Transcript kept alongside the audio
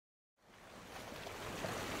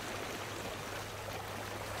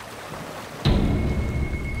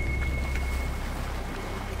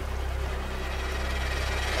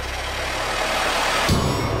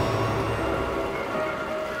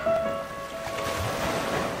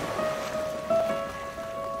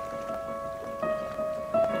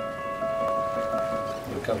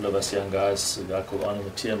couple of us young guys, a guy called Arnie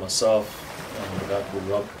Mattia, myself, and a guy called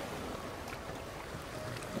Rob.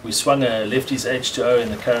 We swung a lefties H2O in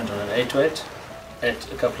the current on an 8-weight at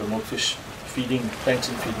a couple of milkfish feeding,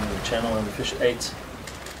 plankton feeding in the channel, and the fish ate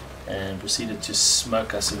and proceeded to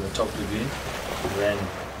smoke us in the top lagoon.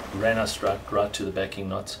 Ran us right to the backing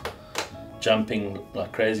knot, jumping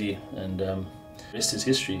like crazy, and the rest is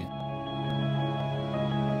history.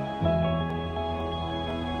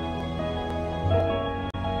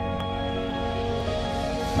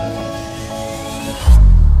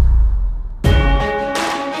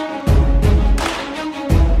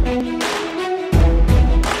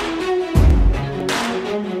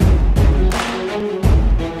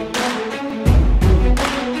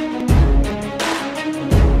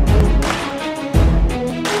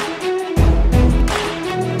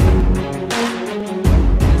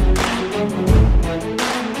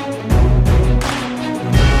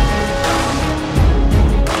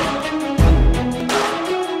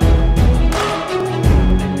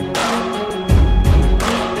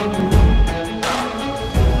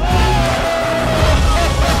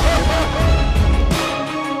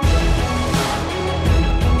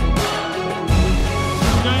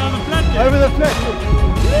 Over the flesh!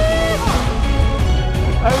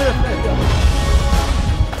 Over the flesh!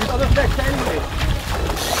 There's other flesh anyway.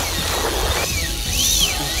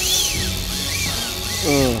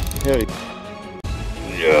 Heavy.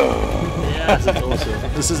 Yeah, this is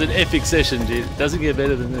awesome. This is an epic session, dude. It doesn't get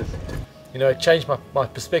better than this. You know, it changed my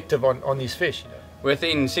perspective on these fish. You know.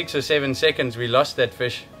 Within 6 or 7 seconds we lost that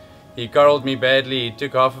fish. He corralled me badly, he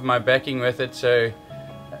took half of my backing with it, so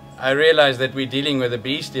I realized that we're dealing with a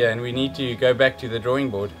beast here and we need to go back to the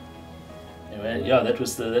drawing board. Anyway, yeah, that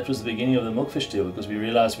was the beginning of the milkfish deal, because we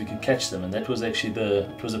realized we could catch them, and that was actually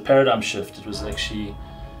it was a paradigm shift. It was actually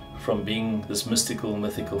from being this mystical,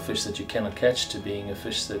 mythical fish that you cannot catch to being a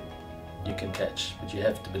fish that you can catch, but you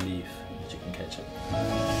have to believe that you can catch it.